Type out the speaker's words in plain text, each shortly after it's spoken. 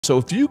So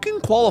if you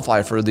can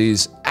qualify for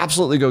these,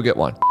 absolutely go get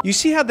one. You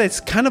see how that's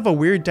kind of a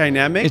weird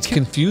dynamic? It's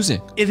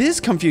confusing. It is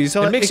confusing.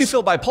 So it makes you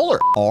feel bipolar.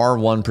 Are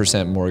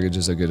 1% mortgage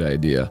is a good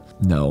idea?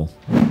 No.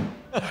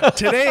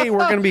 Today,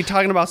 we're going to be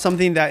talking about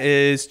something that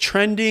is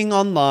trending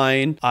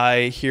online.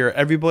 I hear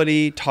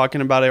everybody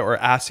talking about it or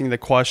asking the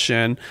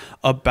question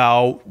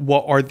about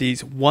what are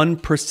these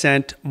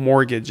 1%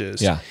 mortgages.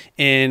 Yeah.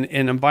 In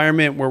an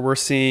environment where we're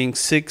seeing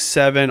 6,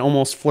 7,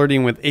 almost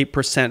flirting with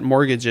 8%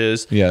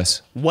 mortgages.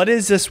 Yes. What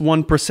is this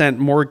 1%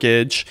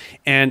 mortgage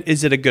and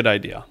is it a good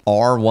idea?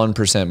 Are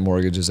 1%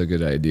 mortgage is a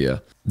good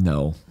idea?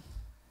 No.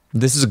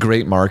 This is a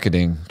great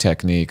marketing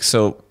technique.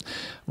 So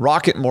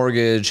Rocket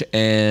Mortgage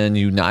and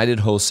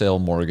United Wholesale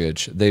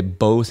Mortgage, they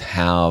both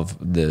have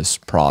this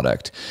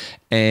product.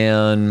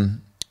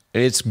 And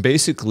it's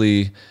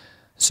basically,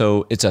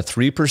 so it's a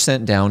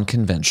 3% down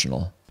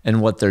conventional.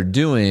 And what they're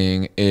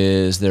doing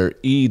is they're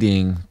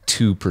eating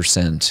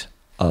 2%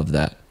 of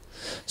that.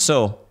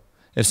 So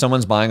if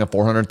someone's buying a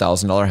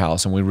 $400,000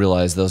 house, and we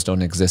realize those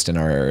don't exist in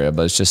our area,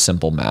 but it's just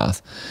simple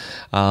math.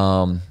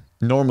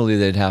 Normally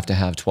they'd have to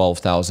have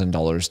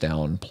 $12,000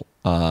 down,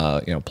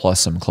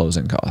 plus some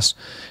closing costs.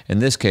 In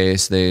this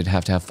case, they'd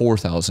have to have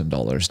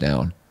 $4,000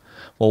 down.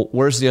 Well,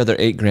 where's the other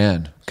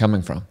 $8,000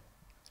 coming from?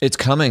 It's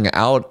coming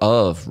out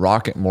of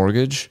Rocket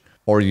Mortgage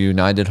or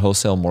United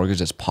Wholesale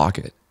Mortgage's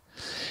pocket.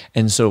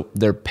 And so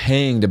they're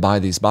paying to buy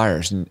these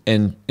buyers.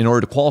 And in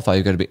order to qualify,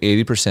 you've got to be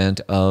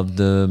 80% of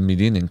the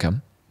median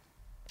income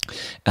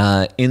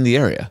in the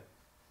area.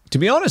 To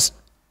be honest,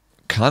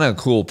 kind of a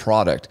cool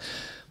product.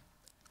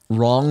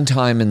 Wrong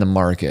time in the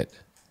market.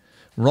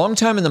 Wrong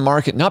time in the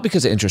market, not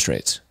because of interest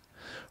rates.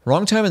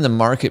 Wrong time in the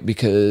market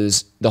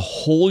because the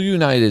whole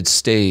United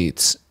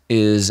States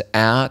is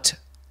at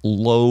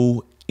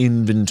low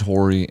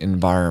inventory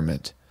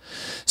environment.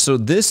 So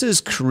this is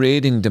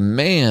creating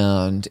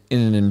demand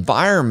in an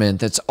environment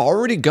that's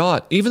already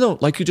got, even though,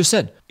 like you just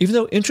said, even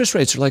though interest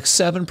rates are like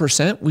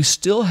 7%, we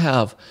still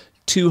have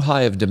too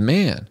high of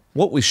demand.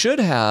 What we should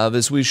have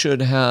is we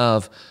should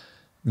have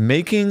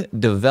making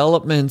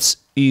developments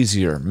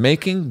easier,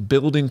 making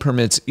building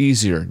permits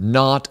easier,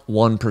 not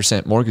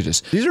 1%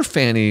 mortgages. These are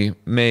Fannie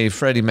Mae,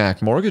 Freddie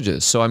Mac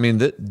mortgages. So, I mean,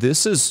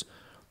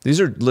 these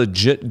are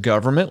legit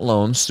government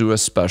loans through a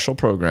special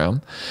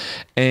program.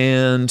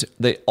 And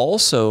they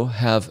also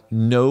have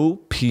no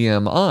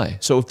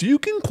PMI. So if you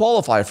can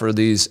qualify for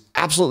these,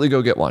 absolutely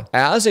go get one.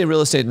 As a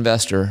real estate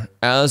investor,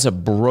 as a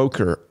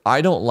broker,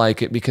 I don't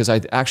like it because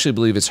I actually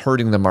believe it's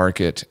hurting the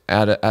market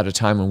at a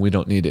time when we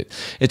don't need it.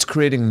 It's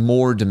creating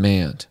more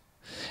demand.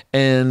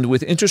 And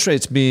with interest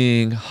rates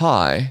being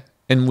high,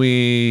 and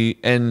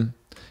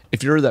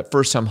if you're that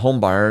first-time home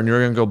buyer and you're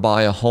going to go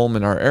buy a home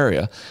in our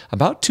area,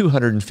 about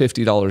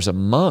 $250 a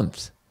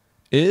month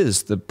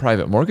is the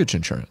private mortgage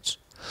insurance.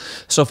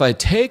 So if I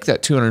take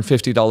that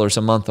 $250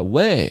 a month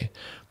away,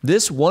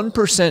 this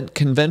 1%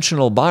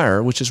 conventional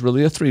buyer, which is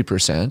really a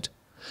 3%,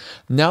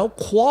 now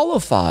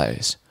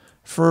qualifies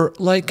for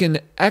like an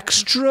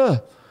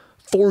extra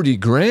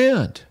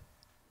 $40,000.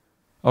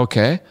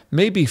 Okay,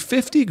 maybe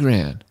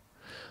 $50,000.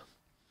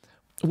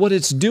 What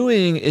it's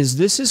doing is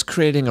this is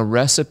creating a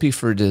recipe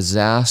for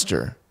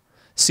disaster.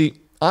 See,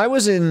 I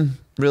was in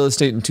real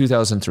estate in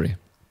 2003.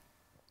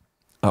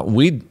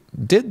 We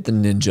did the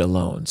ninja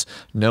loans.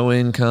 No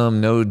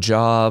income, no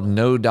job,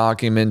 no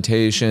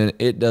documentation.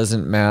 It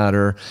doesn't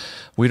matter.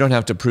 We don't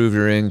have to prove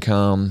your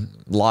income.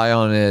 Lie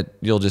on it.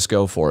 You'll just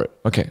go for it.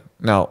 Okay,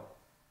 now,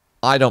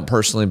 I don't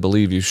personally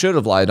believe you should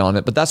have lied on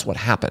it, but that's what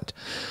happened.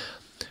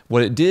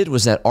 What it did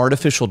was that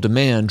artificial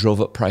demand drove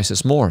up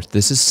prices more.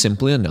 This is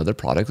simply another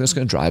product that's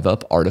going to drive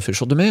up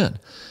artificial demand.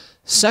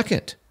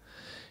 Second,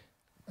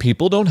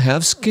 people don't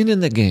have skin in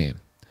the game.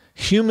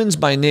 Humans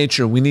by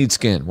nature, we need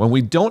skin. When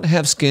we don't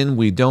have skin,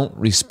 we don't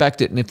respect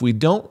it. And if we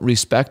don't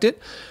respect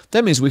it,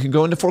 that means we can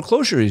go into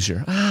foreclosure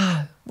easier.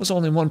 It was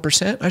only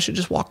 1%. I should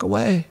just walk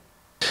away.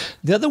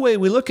 The other way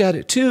we look at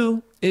it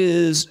too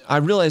is I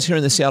realize here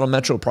in the Seattle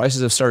Metro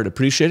prices have started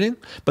appreciating,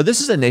 but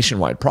this is a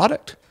nationwide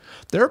product.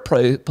 There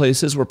are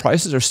places where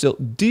prices are still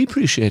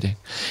depreciating.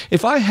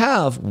 If I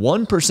have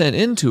 1%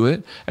 into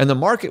it and the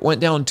market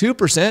went down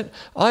 2%,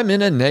 I'm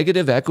in a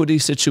negative equity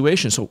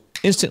situation. So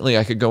instantly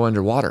I could go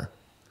underwater.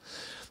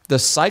 The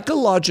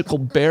psychological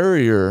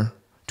barrier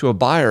to a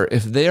buyer,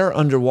 if they are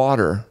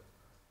underwater,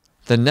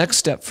 the next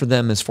step for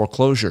them is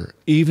foreclosure,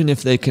 even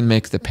if they can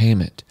make the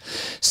payment.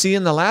 See,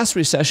 in the last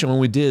recession, when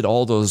we did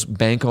all those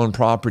bank-owned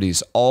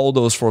properties, all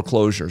those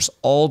foreclosures,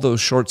 all those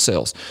short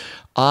sales,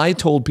 I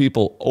told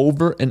people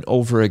over and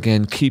over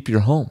again, keep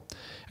your home.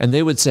 And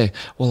they would say,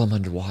 well, I'm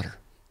underwater.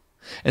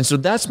 And so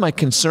that's my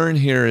concern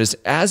here is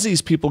as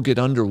these people get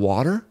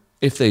underwater,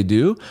 if they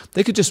do,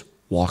 they could just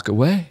walk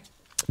away.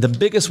 The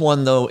biggest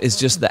one, though, is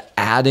just the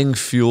adding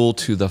fuel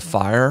to the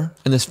fire.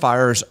 And this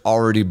fire is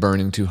already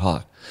burning too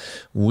hot.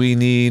 We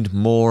need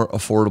more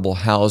affordable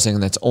housing.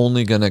 That's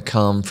only going to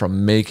come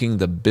from making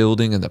the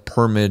building and the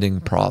permitting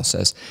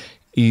process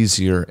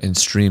easier and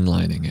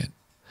streamlining it.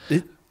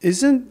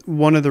 Isn't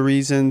one of the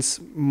reasons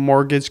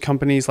mortgage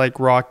companies like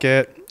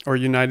Rocket or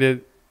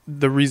United,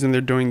 the reason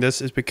they're doing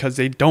this is because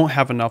they don't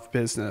have enough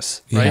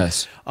business, right?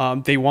 Yes.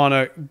 They want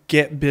to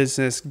get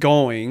business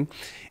going.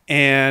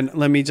 And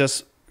let me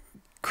just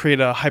create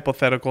a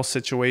hypothetical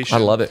situation. I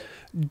love it.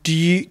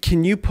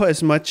 Can you put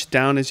as much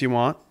down as you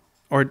want,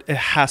 or it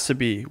has to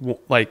be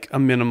like a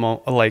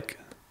minimal, like?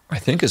 I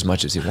think as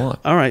much as you want.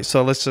 All right,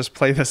 so let's just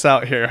play this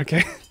out here,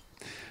 okay?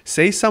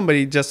 Say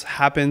somebody just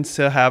happens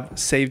to have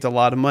saved a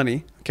lot of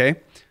money, okay?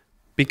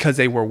 Because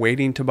they were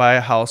waiting to buy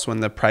a house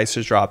when the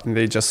prices dropped, and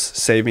they just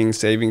saving.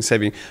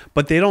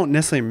 But they don't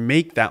necessarily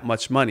make that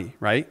much money,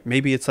 right?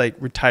 Maybe it's like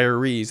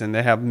retirees and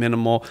they have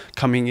minimal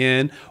coming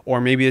in,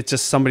 or maybe it's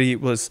just somebody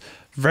was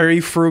very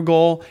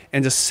frugal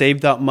and just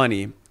saved up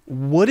money.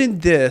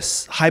 Wouldn't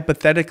this,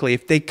 hypothetically,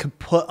 if they could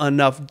put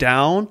enough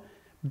down,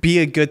 be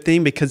a good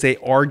thing because they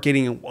are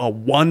getting a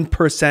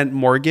 1%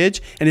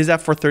 mortgage? And is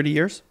that for 30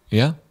 years?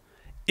 Yeah.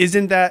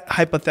 Isn't that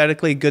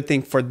hypothetically a good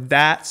thing for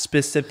that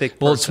specific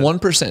person? Well, it's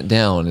 1%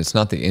 down. It's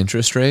not the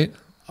interest rate.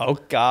 Oh,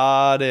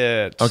 got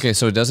it. Okay,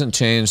 so it doesn't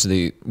change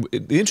the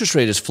interest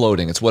rate is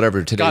floating. It's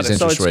whatever today's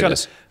interest rate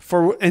is.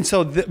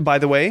 By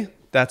the way,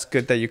 that's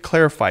good that you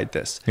clarified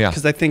this. Yeah.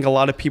 Because I think a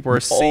lot of people are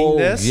seeing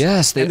this.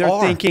 Yes, and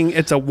they're thinking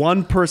it's a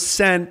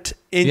 1%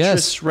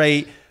 interest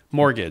rate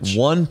mortgage.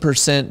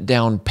 1%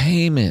 down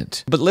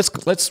payment. But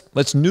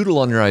let's noodle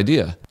on your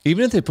idea.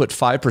 Even if they put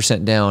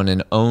 5% down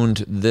and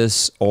owned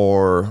this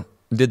or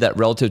did that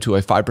relative to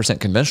a 5%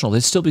 conventional,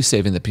 they'd still be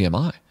saving the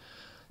PMI.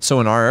 So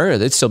in our area,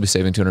 they'd still be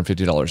saving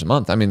 $250 a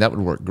month. I mean, that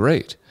would work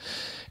great.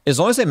 As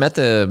long as they met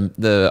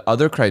the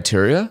other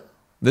criteria,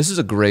 this is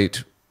a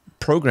great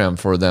program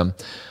for them.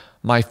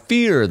 My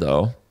fear,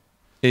 though,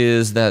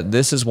 is that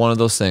this is one of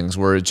those things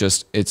where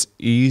it's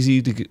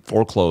easy to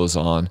foreclose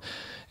on.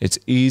 It's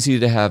easy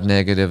to have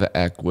negative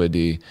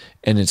equity,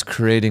 and it's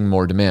creating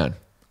more demand.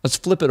 Let's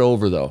flip it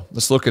over, though.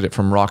 Let's look at it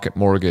from Rocket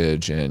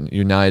Mortgage and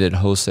United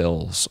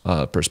Wholesale's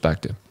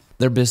perspective.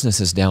 Their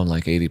business is down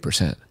like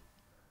 80%.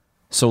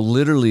 So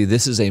literally,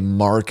 this is a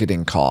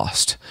marketing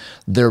cost.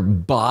 They're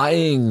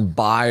buying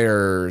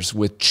buyers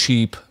with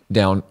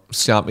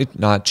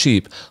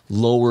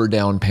lower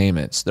down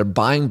payments. They're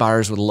buying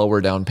buyers with lower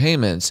down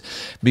payments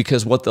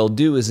because what they'll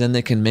do is then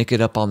they can make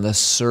it up on the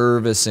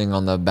servicing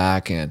on the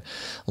back end.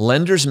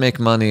 Lenders make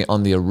money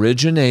on the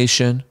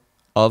origination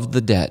of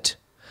the debt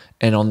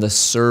and on the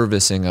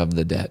servicing of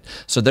the debt.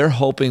 So they're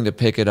hoping to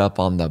pick it up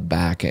on the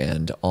back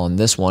end on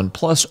this one,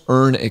 plus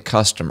earn a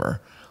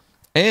customer.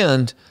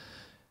 And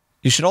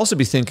you should also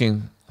be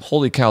thinking,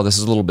 holy cow, this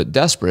is a little bit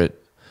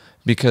desperate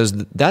because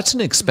that's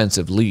an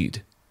expensive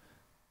lead.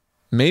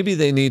 Maybe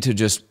they need to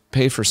just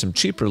pay for some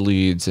cheaper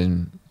leads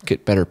and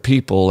get better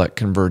people at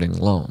converting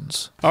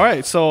loans. All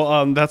right,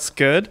 so that's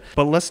good.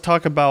 But let's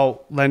talk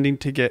about lending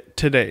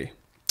today.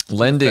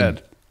 Lending.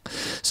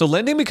 So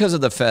lending because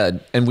of the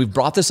Fed, and we've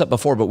brought this up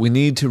before, but we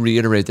need to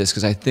reiterate this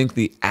because I think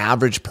the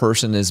average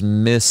person is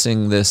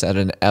missing this at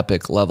an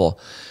epic level.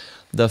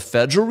 The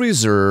Federal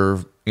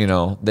Reserve,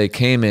 they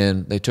came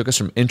in, they took us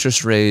from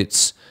interest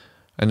rates,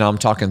 and now I'm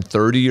talking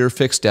 30-year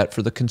fixed debt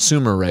for the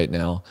consumer right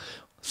now,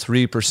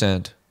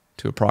 3%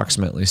 to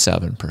approximately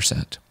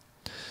 7%.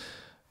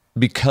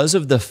 Because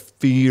of the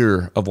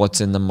fear of what's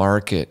in the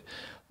market,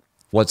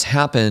 what's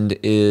happened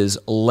is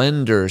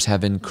lenders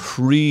have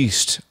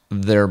increased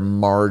their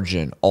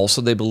margin.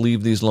 Also, they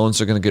believe these loans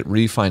are going to get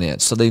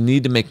refinanced, so they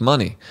need to make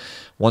money.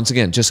 Once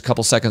again, just a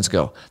couple seconds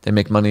ago, they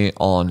make money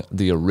on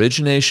the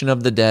origination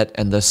of the debt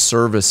and the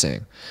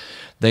servicing.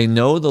 They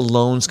know the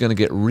loan's going to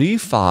get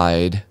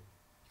refied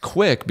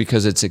quick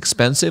because it's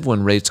expensive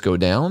when rates go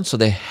down, so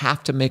they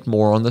have to make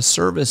more on the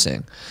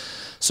servicing.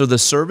 So the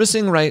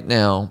servicing right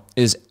now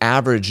is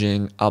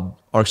averaging,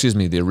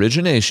 the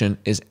origination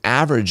is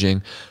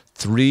averaging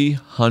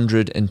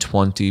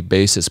 320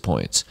 basis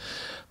points.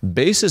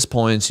 Basis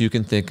points you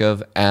can think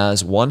of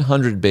as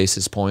 100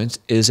 basis points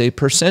is a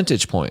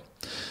percentage point.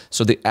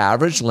 So the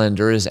average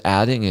lender is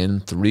adding in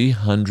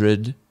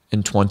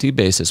 320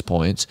 basis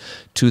points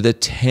to the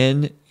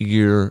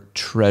 10-year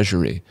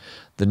treasury.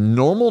 The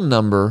normal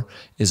number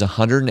is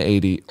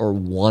 180 or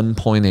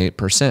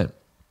 1.8%.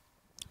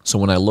 So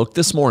when I looked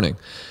this morning,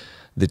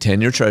 the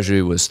 10-year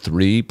treasury was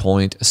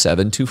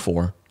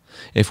 3.724.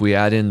 If we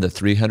add in the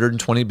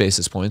 320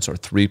 basis points or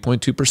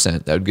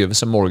 3.2%, that would give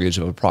us a mortgage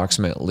of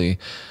approximately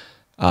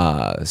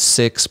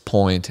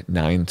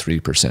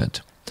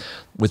 6.93%.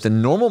 With the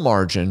normal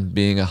margin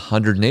being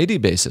 180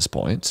 basis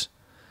points,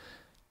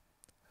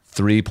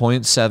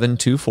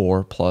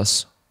 3.724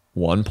 plus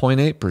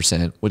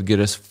 1.8% would get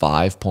us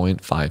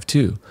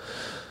 5.52.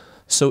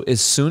 So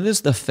as soon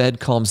as the Fed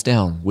calms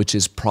down, which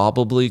is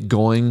probably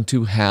going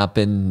to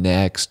happen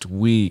next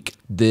week,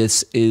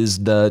 this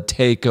is the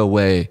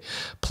takeaway.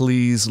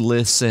 Please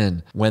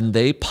listen. When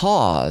they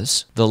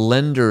pause, the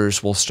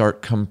lenders will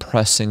start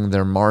compressing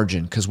their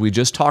margin because we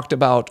just talked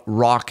about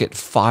Rocket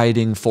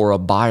fighting for a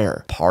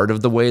buyer. Part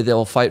of the way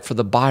they'll fight for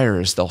the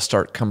buyer is they'll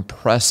start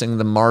compressing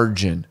the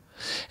margin.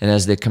 And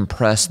as they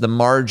compress the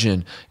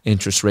margin,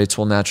 interest rates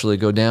will naturally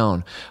go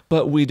down.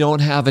 But we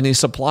don't have any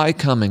supply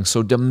coming,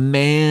 so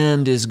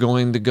demand is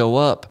going to go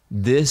up.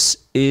 This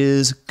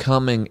is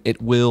coming.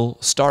 It will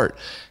start.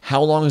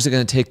 How long is it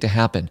going to take to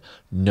happen?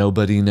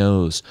 Nobody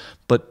knows.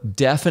 But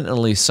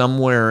definitely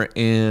somewhere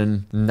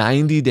in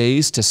 90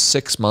 days to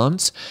 6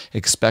 months,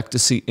 expect to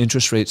see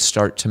interest rates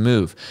start to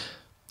move.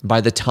 By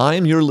the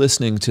time you're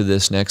listening to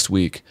this next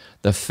week,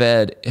 the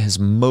Fed has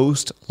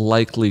most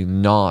likely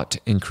not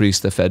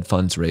increased the Fed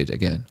funds rate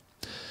again.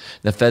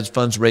 The Fed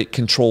funds rate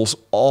controls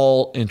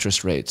all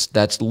interest rates.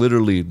 That's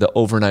literally the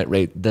overnight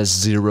rate, the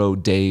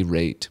 0-day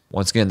rate.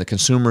 Once again, the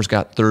consumer's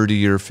got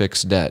 30-year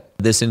fixed debt.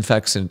 This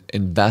affects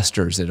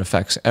investors. It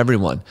affects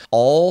everyone.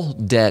 All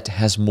debt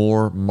has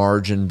more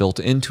margin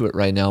built into it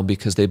right now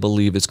because they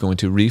believe it's going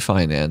to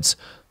refinance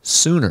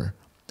sooner.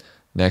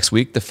 Next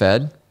week, the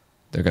Fed,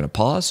 they're going to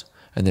pause.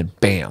 And then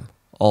bam,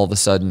 all of a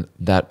sudden,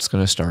 that's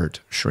going to start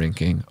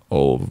shrinking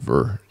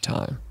over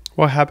time.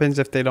 What happens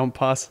if they don't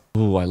pause?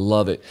 Ooh, I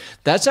love it.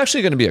 That's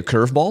actually going to be a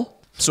curveball.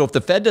 So if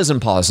the Fed doesn't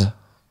pause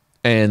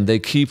and they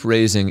keep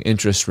raising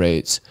interest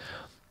rates,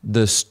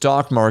 the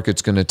stock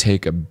market's going to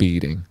take a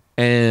beating.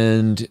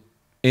 And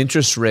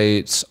interest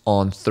rates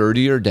on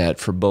 30-year debt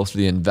for both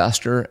the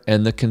investor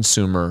and the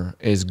consumer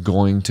is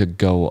going to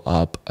go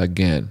up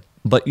again.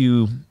 But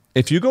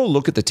if you go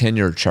look at the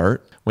 10-year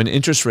chart, when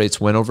interest rates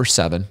went over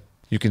 7,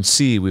 you can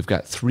see we've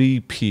got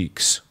 3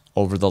 peaks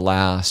over the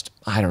last,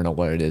 I don't know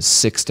what it is,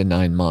 6 to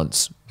 9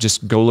 months.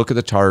 Just go look at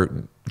the chart,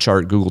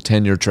 Google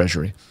 10-year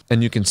Treasury,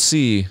 and you can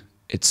see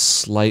it's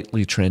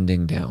slightly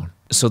trending down.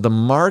 So the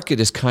market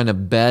is kind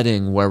of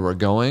betting where we're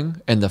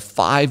going, and the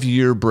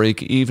 5-year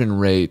break-even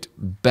rate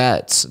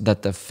bets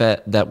that the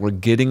Fed, that we're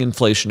getting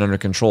inflation under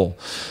control.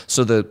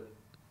 So the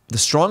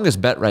strongest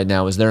bet right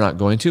now is they're not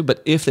going to,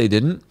 but if they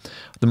didn't,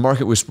 the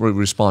market would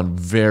respond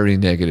very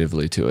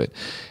negatively to it.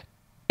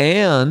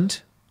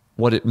 And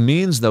what it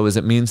means, though, is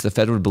it means the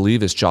Fed would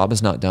believe its job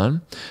is not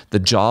done. The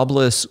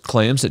jobless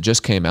claims that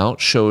just came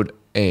out showed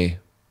a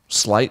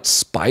slight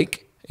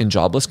spike in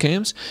jobless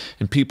claims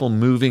and people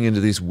moving into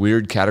these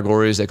weird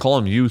categories. They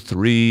call them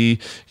U3,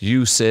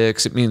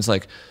 U6. It means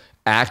like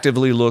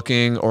actively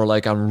looking, or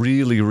like I'm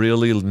really,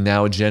 really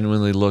now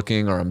genuinely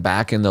looking, or I'm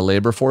back in the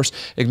labor force.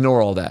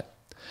 Ignore all that.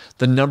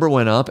 The number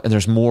went up and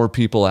there's more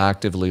people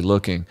actively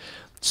looking.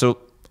 So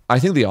I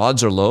think the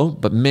odds are low,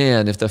 but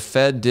man, if the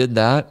Fed did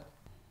that,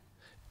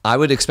 I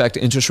would expect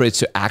interest rates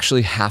to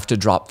actually have to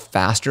drop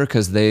faster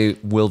because they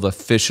will have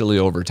officially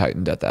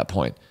over-tightened at that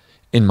point,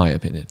 in my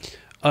opinion.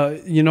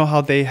 You know how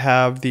they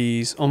have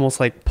these almost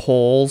like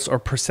polls or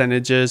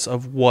percentages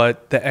of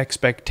what the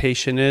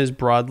expectation is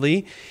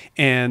broadly,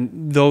 and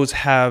those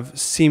have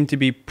seemed to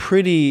be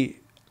pretty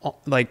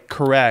like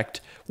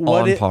correct.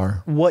 On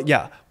par.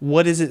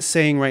 What is it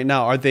saying right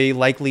now? Are they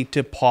likely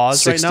to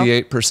pause right now?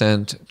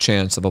 68%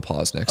 chance of a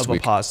pause next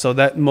week. Of a pause. So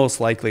that most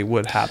likely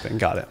would happen.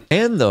 Got it.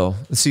 And though,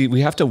 see,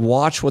 we have to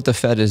watch what the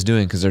Fed is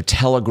doing because they're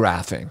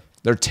telegraphing.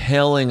 They're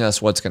telling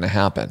us what's going to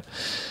happen.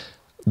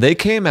 They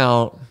came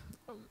out,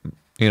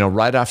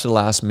 right after the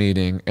last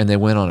meeting, and they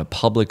went on a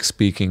public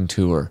speaking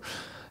tour.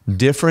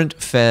 Different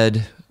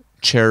Fed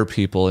chair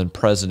people and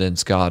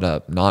presidents got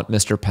up, not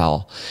Mr.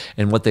 Powell.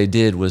 And what they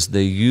did was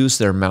they used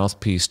their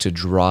mouthpiece to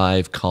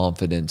drive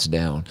confidence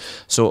down.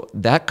 So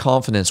that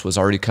confidence was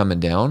already coming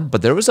down,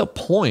 but there was a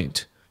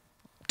point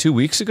 2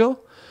 weeks ago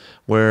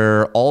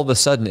where all of a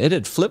sudden it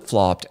had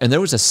flip-flopped and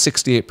there was a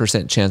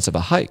 68% chance of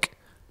a hike.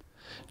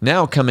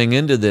 Now coming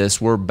into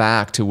this, we're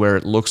back to where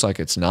it looks like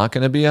it's not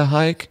going to be a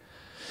hike,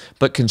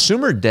 but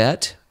consumer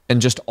debt and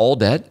just all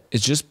debt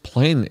is just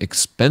plain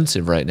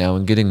expensive right now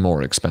and getting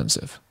more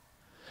expensive.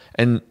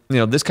 And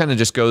this kind of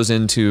just goes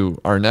into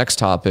our next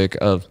topic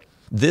of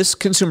this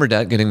consumer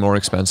debt getting more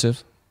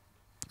expensive,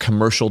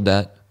 commercial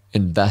debt,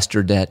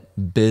 investor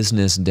debt,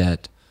 business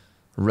debt,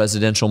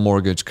 residential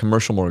mortgage,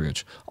 commercial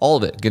mortgage, all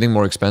of it getting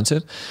more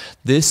expensive.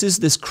 This is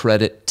this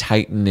credit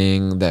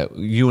tightening that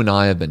you and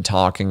I have been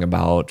talking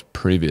about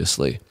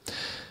previously.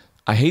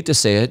 I hate to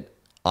say it,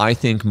 I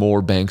think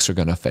more banks are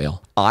going to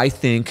fail. I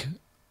think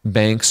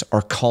banks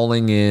are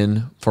calling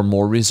in for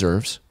more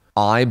reserves.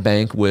 I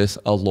bank with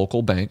a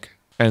local bank,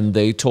 and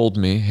they told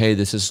me, hey,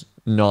 this is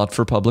not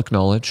for public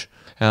knowledge,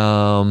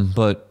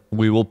 but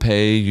we will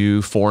pay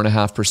you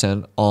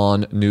 4.5%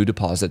 on new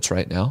deposits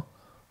right now.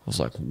 I was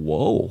like,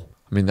 whoa.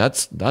 I mean,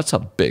 that's a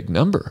big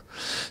number.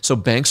 So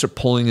banks are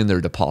pulling in their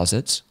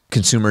deposits.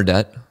 Consumer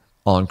debt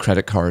on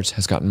credit cards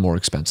has gotten more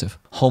expensive.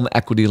 Home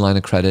equity line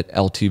of credit,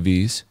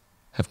 LTVs,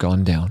 have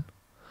gone down.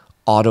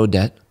 Auto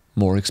debt,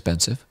 more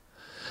expensive.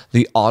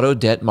 The auto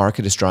debt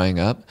market is drying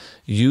up.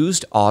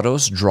 Used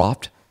autos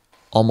dropped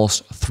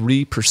almost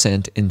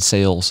 3% in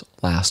sales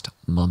last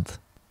month.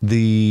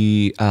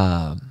 We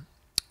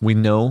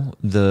know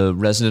the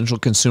residential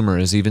consumer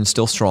is even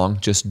still strong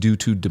just due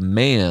to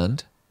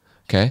demand,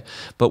 okay?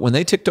 But when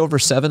they ticked over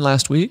 7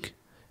 last week,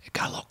 it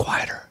got a little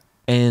quieter.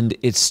 And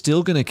it's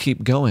still going to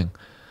keep going.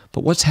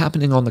 But what's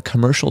happening on the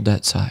commercial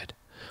debt side?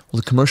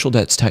 Well, the commercial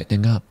debt's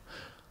tightening up.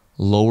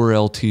 Lower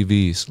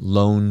LTVs,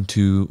 loan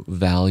to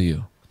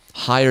value,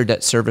 higher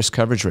debt service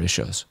coverage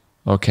ratios.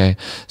 Okay,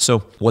 so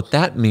what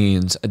that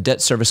means, a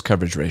debt service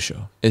coverage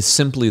ratio, is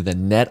simply the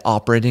net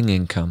operating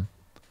income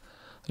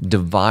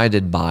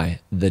divided by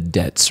the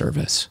debt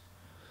service.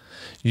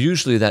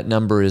 Usually that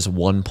number is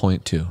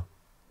 1.2.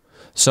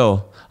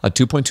 So a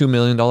 $2.2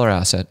 million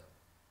asset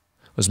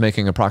was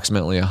making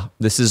approximately,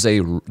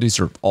 these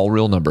are all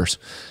real numbers,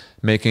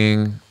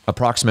 making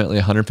approximately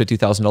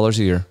 $150,000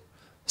 a year,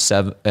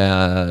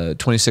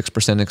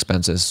 26%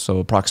 expenses, so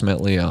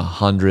approximately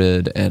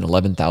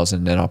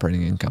 $111,000 net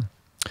operating income.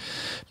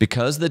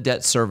 Because the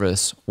debt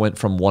service went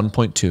from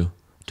 1.2 to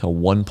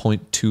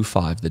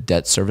 1.25, the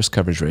debt service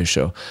coverage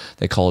ratio,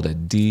 they call it a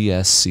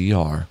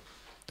DSCR.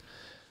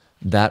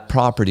 That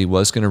property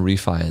was going to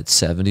refi at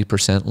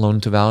 70%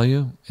 loan to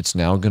value. It's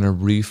now going to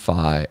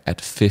refi at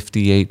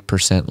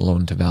 58%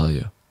 loan to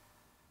value.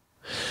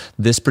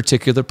 This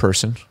particular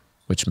person,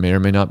 which may or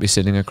may not be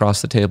sitting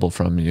across the table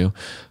from you,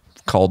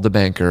 called the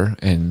banker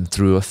and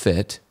threw a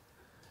fit.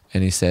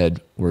 And he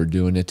said, we're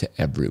doing it to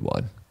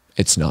everyone.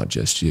 It's not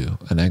just you.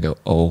 And I go,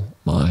 oh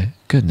my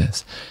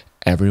goodness.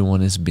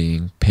 Everyone is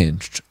being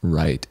pinched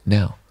right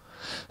now.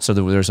 So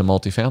there's a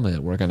multifamily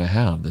that we're going to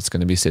have that's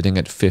going to be sitting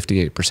at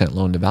 58%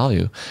 loan to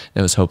value. And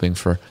I was hoping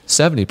for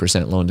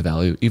 70% loan to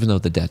value, even though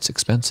the debt's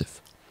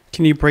expensive.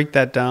 Can you break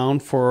that down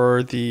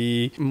for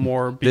the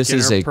more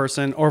beginner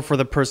person or for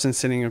the person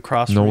sitting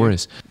across from you? No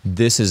worries.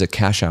 This is a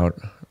cash out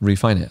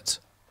refinance.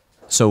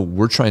 So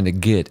we're trying to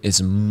get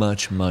as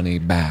much money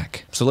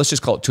back. So let's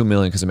just call it $2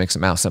 million because it makes the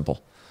math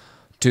simple.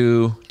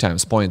 2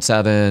 times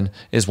 0.7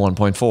 is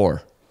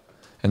 1.4.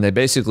 And they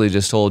basically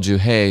just told you,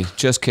 hey,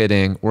 just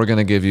kidding, we're going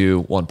to give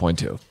you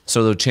 1.2.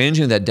 So they're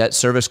changing that debt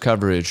service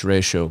coverage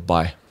ratio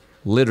by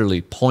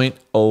literally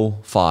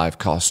 0.05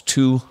 costs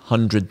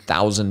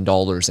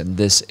 $200,000 in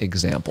this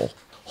example.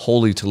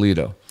 Holy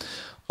Toledo.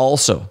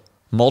 Also,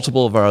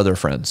 multiple of our other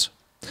friends,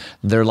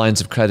 their lines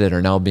of credit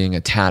are now being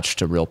attached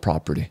to real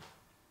property,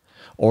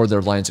 or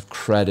their lines of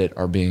credit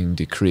are being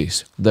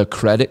decreased. The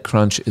credit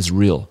crunch is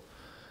real.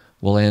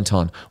 Well,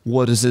 Anton,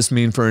 what does this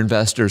mean for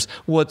investors?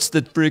 What's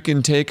the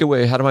freaking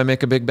takeaway? How do I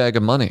make a big bag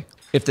of money?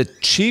 If the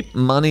cheap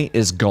money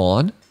is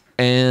gone,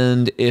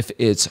 and if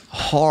it's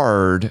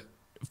hard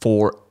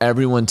for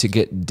everyone to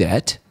get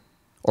debt,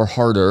 or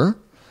harder,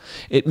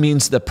 it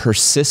means the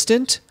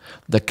persistent,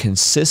 the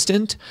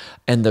consistent,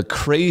 and the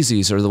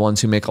crazies are the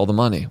ones who make all the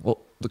money. Well,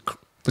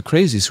 the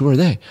crazies, who are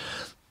they?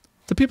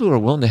 The people who are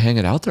willing to hang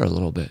it out there a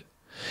little bit.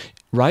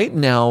 Right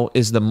now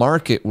is the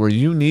market where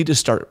you need to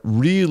start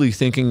really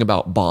thinking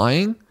about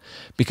buying,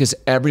 because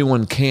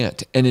everyone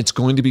can't, and it's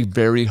going to be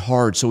very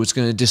hard. So it's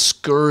going to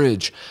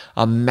discourage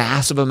a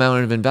massive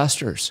amount of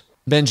investors.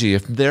 Benji,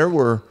 if there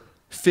were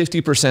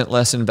 50%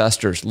 less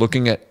investors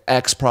looking at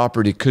X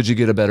property, could you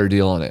get a better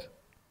deal on it?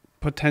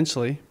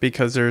 Potentially,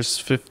 because there's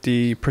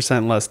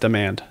 50% less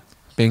demand.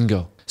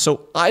 Bingo.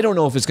 So I don't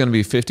know if it's going to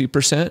be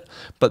 50%,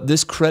 but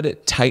this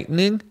credit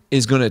tightening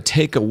is going to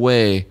take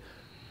away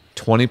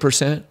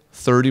 20%,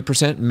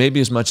 30%, maybe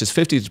as much as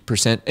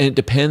 50%, and it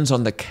depends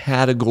on the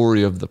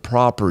category of the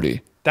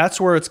property.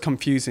 That's where it's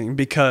confusing,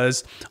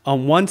 because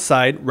on one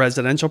side,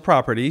 residential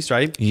properties,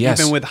 right? Yes.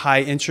 Even with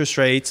high interest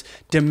rates,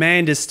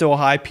 demand is still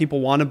high.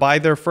 People want to buy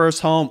their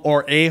first home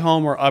or a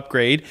home or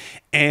upgrade,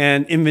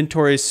 and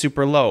inventory is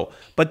super low.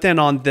 But then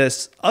on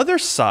this other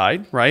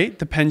side, right,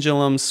 the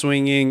pendulum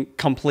swinging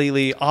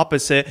completely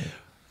opposite,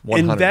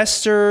 100.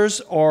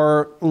 Investors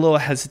are a little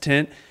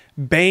hesitant.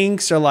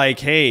 Banks are like,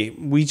 hey,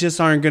 we just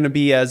aren't going to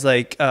be as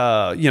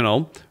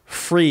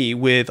free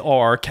with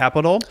our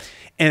capital.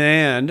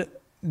 And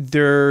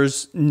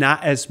there's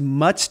not as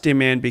much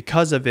demand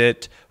because of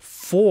it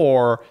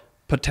for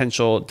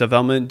potential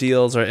development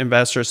deals or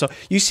investors. So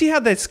you see how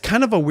that's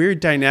kind of a weird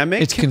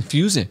dynamic. It's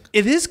confusing.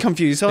 It is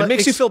confusing. So it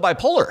makes you feel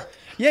bipolar.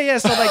 Yeah.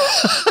 So like,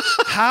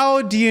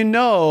 how do you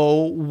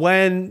know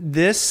when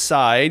this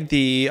side,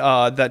 the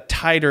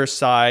tighter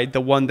side,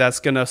 the one that's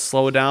going to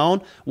slow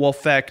down, will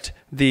affect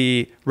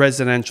the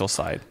residential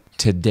side?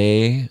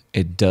 Today,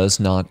 it does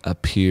not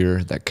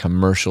appear that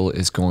commercial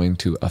is going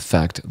to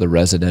affect the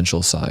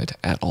residential side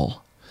at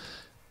all,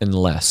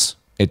 unless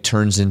it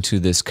turns into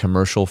this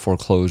commercial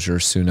foreclosure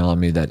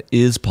tsunami that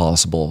is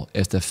possible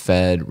if the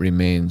Fed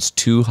remains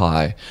too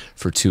high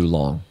for too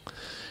long.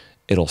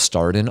 It'll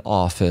start in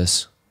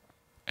office,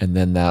 and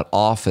then that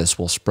office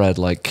will spread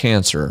like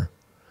cancer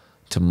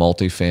to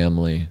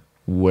multifamily,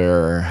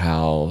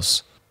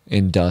 warehouse,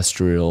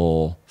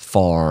 industrial,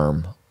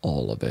 farm,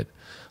 all of it.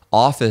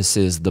 Office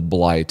is the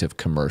blight of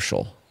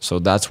commercial. So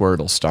that's where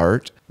it'll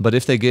start. But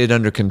if they get it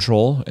under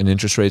control and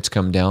interest rates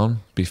come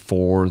down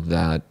before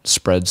that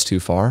spreads too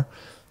far,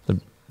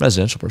 the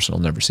residential person will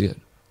never see it.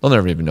 They'll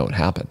never even know what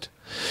happened.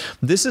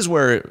 This is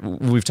where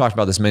we've talked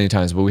about this many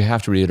times, but we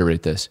have to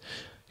reiterate this.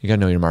 You got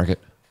to know your market.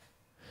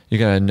 You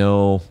got to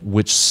know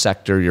which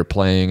sector you're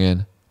playing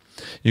in.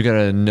 You got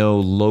to know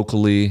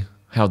locally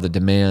how the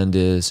demand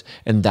is,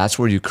 and that's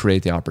where you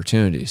create the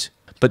opportunities.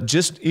 But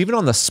just even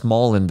on the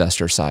small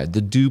investor side,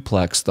 the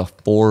duplex, the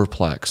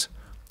fourplex,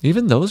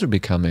 even those are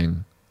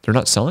they're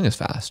not selling as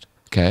fast.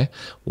 Okay.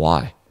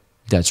 Why?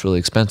 That's really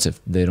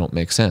expensive. They don't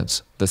make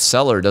sense. The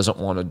seller doesn't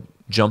want to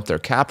jump their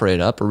cap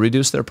rate up or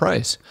reduce their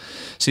price.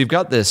 So you've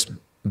got this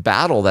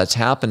battle that's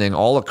happening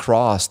all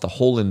across the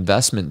whole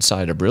investment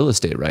side of real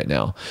estate right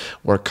now,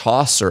 where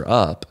costs are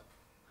up,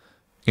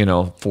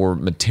 for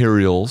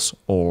materials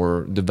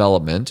or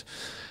development,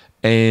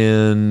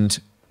 and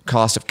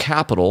cost of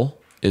capital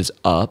is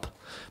up,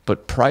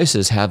 but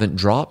prices haven't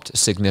dropped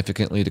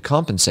significantly to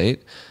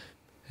compensate.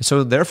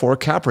 So therefore,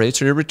 cap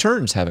rates or your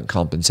returns haven't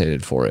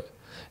compensated for it.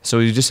 So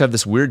you just have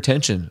this weird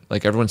tension,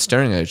 like everyone's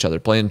staring at each other,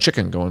 playing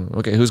chicken, going,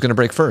 okay, who's going to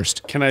break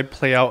first? Can I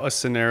play out a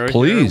scenario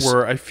Please. here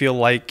where I feel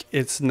like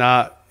it's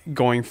not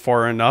going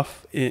far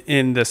enough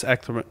in this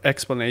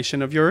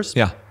explanation of yours?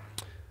 Yeah.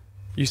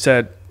 You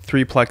said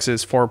 3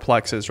 plexes, 4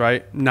 plexes,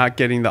 right? Not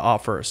getting the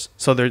offers.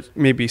 So they're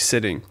maybe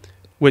sitting,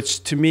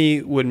 which to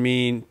me would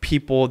mean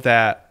people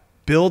that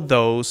build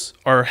those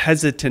are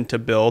hesitant to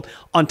build.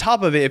 On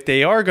top of it, if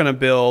they are going to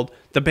build,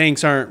 the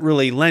banks aren't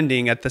really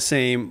lending at the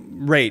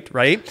same rate,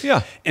 right?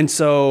 Yeah. And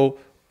so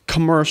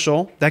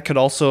commercial, that could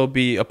also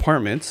be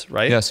apartments,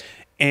 right? Yes.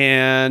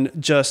 And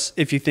just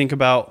if you think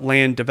about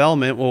land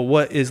development, well,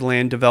 what is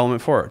land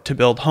development for? To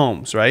build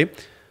homes, right?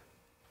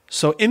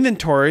 So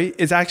inventory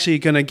is actually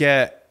going to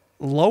get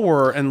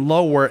lower and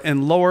lower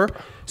and lower.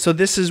 So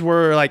this is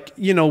where, like,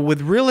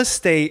 with real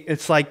estate,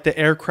 it's like the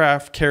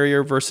aircraft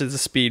carrier versus a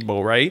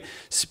speedboat, right?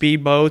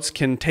 Speedboats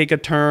can take a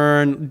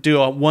turn, do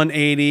a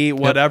 180,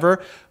 whatever.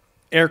 Yep.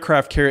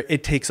 Aircraft carrier,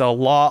 it takes a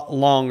lot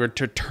longer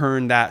to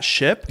turn that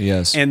ship.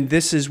 Yes. And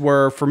this is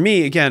where, for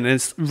me, again,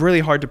 it's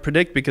really hard to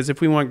predict, because if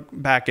we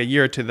went back a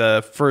year to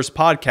the first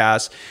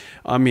podcast,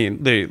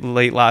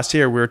 late last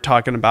year, we were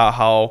talking about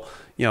how,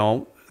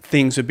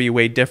 things would be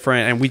way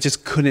different, and we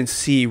just couldn't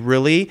see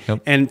really.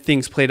 Yep. And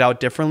things played out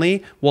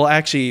differently. Well,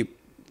 actually,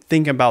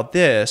 think about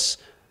this.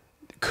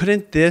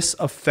 Couldn't this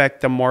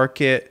affect the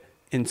market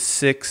in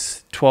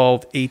 6,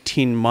 12,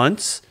 18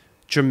 months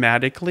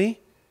dramatically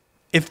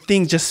if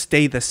things just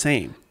stay the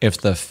same? If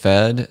the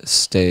Fed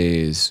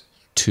stays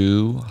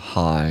too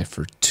high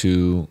for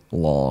too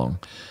long,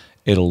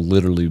 it'll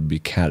literally be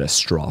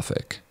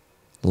catastrophic.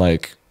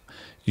 Like,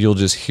 you'll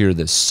just hear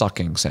this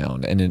sucking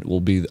sound, and it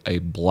will be a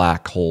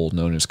black hole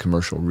known as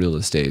commercial real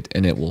estate,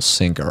 and it will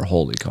sink our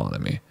whole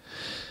economy.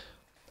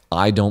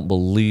 I don't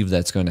believe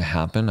that's going to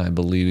happen. I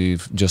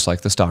believe, just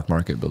like the stock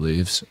market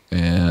believes,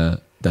 that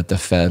the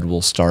Fed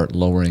will start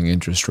lowering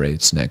interest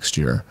rates next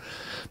year.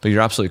 But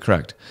you're absolutely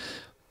correct.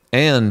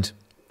 And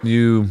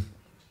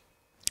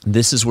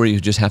this is where you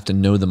just have to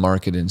know the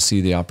market and see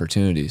the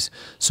opportunities.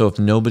 So if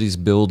nobody's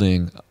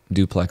building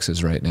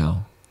duplexes right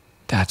now,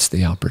 that's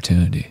the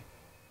opportunity.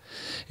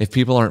 If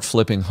people aren't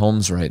flipping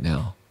homes right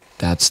now,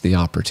 that's the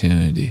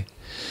opportunity.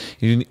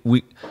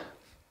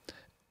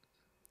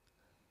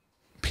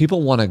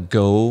 People want to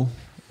go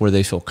where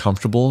they feel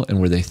comfortable and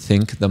where they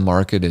think the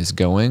market is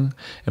going.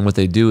 And what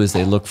they do is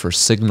they look for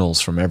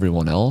signals from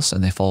everyone else,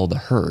 and they follow the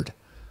herd.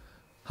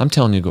 I'm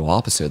telling you, go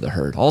opposite of the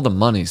herd. All the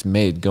money's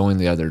made going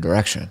the other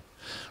direction.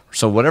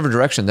 So whatever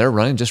direction they're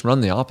running, just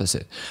run the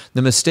opposite.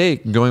 The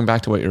mistake, going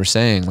back to what you were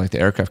saying, like the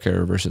aircraft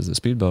carrier versus the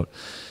speedboat,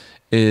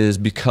 is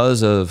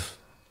because of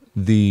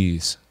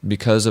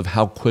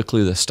how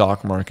quickly the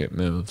stock market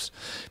moves.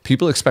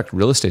 People expect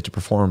real estate to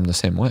perform the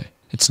same way.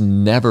 It's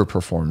never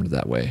performed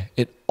that way.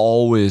 It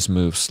always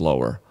moves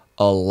slower,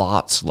 a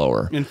lot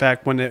slower. In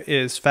fact, when it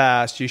is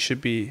fast, you should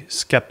be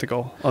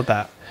skeptical of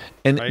that.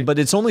 Right? But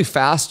it's only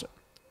fast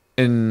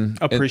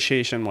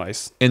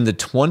appreciation-wise. In the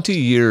 20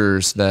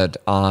 years that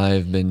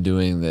I've been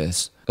doing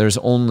this, there's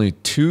only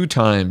 2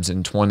 times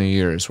in 20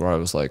 years where I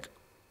was like,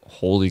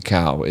 holy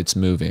cow, it's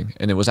moving.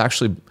 And it was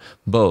actually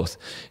both.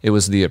 It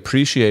was the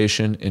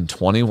appreciation in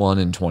 21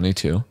 and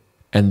 22,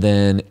 and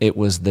then it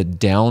was the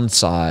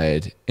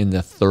downside in the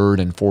 3rd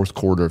and 4th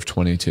quarter of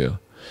 22.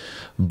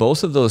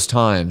 Both of those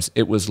times,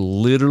 it was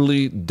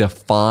literally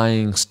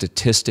defying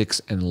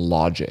statistics and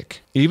logic.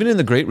 Even in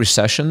the Great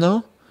Recession,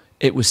 though,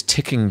 it was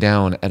ticking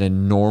down at a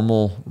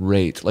normal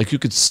rate. Like,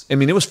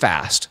 it was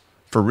fast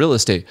for real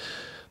estate,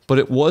 but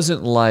it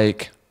wasn't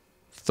like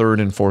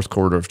 3rd and 4th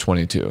quarter of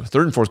 22.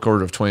 3rd and 4th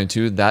quarter of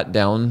 22, that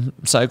down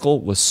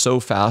cycle was so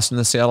fast in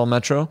the Seattle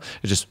metro,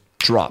 it just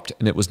dropped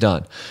and it was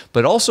done.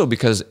 But also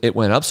because it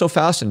went up so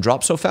fast and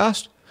dropped so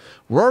fast,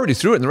 we're already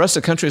through it. And the rest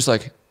of the country is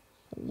like,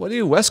 what are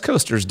you West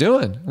Coasters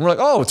doing? And we're like,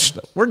 oh,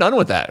 we're done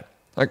with that.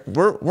 Like,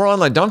 we're on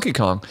like Donkey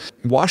Kong.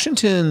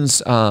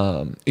 Washington's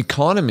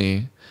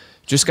economy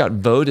just got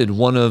voted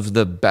one of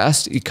the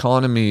best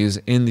economies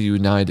in the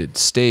United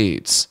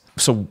States.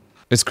 So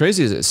as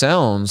crazy as it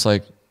sounds,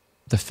 like,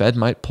 the Fed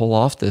might pull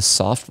off this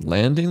soft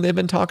landing they've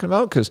been talking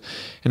about, because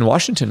in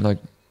Washington,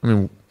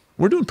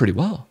 we're doing pretty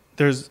well.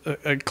 There's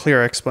a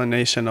clear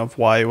explanation of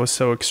why it was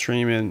so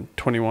extreme in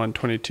 21,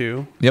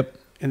 22. Yep.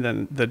 And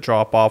then the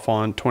drop off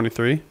on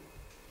 23.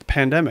 The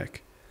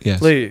pandemic. Yes.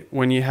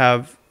 When you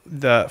have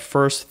the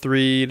first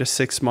 3 to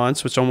 6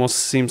 months, which almost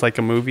seems like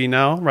a movie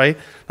now, right?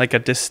 Like a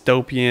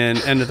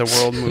dystopian end of the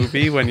world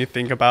movie when you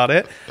think about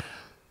it.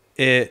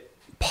 It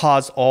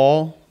paused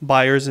all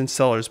buyers and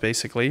sellers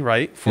basically,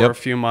 right? For a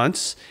few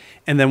months.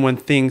 And then when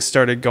things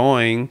started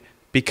going,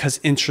 because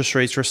interest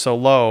rates were so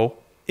low,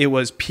 it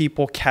was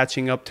people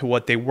catching up to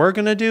what they were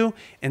going to do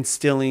and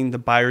stealing the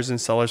buyers and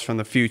sellers from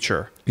the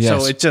future. Yes.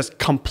 So it's just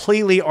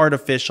completely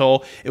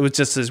artificial. It was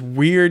just this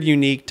weird,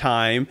 unique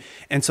time.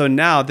 And so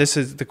now this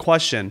is the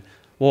question.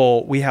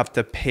 Well, we have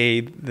to pay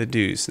the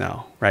dues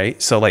now,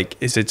 right? So like,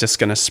 is it just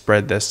going to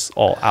spread this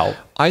all out?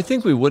 I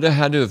think we would have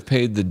had to have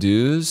paid the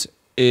dues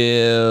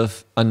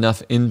if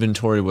enough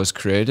inventory was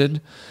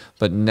created.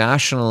 But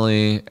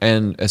nationally,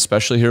 and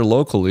especially here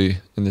locally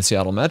in the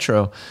Seattle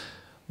metro,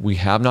 we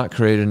have not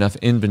created enough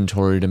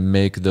inventory to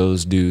make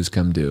those dues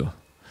come due.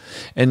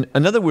 And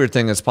another weird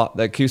thing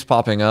that keeps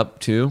popping up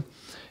too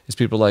is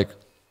people like,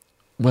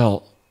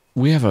 well,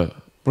 we're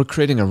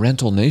creating a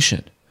rental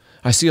nation.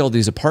 I see all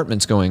these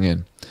apartments going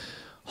in.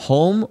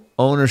 Home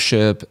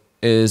ownership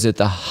is at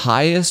the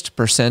highest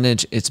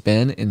percentage it's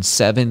been in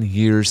 7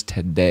 years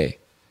today.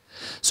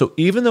 So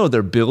even though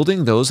they're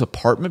building those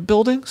apartment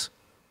buildings,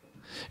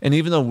 and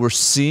even though we're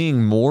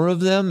seeing more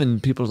of them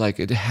and people are like,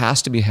 it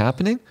has to be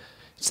happening,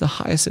 it's the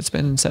highest it's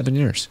been in 7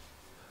 years.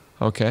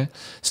 Okay?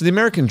 So the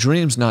American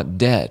dream's not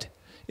dead.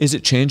 Is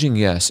it changing?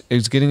 Yes.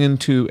 Is getting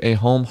into a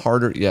home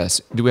harder?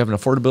 Yes. Do we have an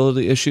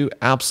affordability issue?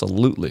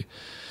 Absolutely.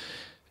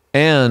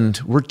 And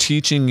we're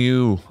teaching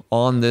you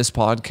on this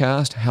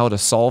podcast how to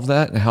solve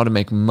that and how to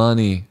make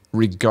money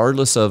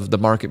regardless of the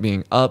market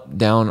being up,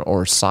 down,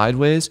 or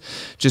sideways.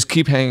 Just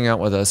keep hanging out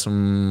with us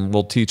and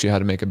we'll teach you how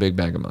to make a big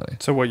bag of money.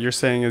 So what you're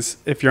saying is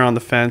if you're on the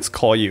fence,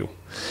 call you.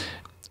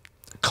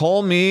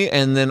 Call me,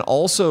 and then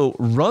also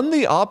run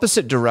the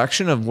opposite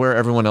direction of where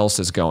everyone else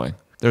is going.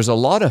 There's a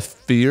lot of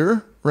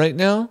fear right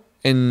now,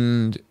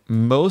 and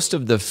most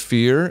of the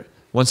fear,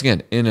 once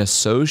again, in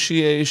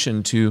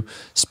association to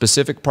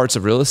specific parts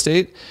of real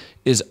estate,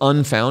 is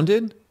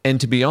unfounded. And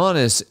to be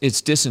honest,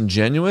 it's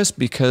disingenuous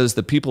because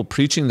the people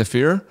preaching the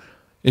fear,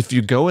 if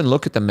you go and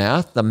look at the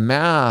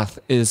math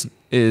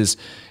is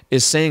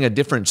saying a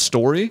different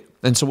story.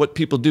 And so what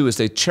people do is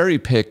they cherry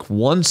pick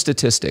one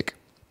statistic.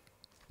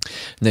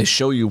 And they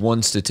show you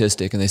one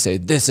statistic and they say,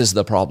 this is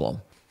the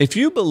problem. If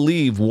you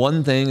believe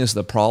one thing is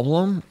the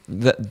problem,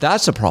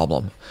 that's a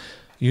problem.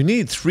 You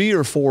need 3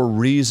 or 4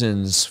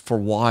 reasons for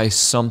why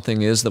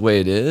something is the way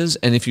it is.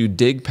 And if you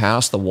dig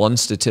past the one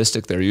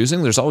statistic they're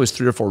using, there's always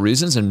 3 or 4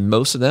 reasons, and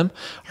most of them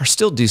are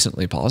still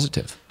decently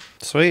positive.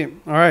 Sweet.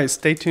 All right.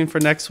 Stay tuned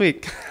for next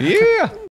week. Yeah.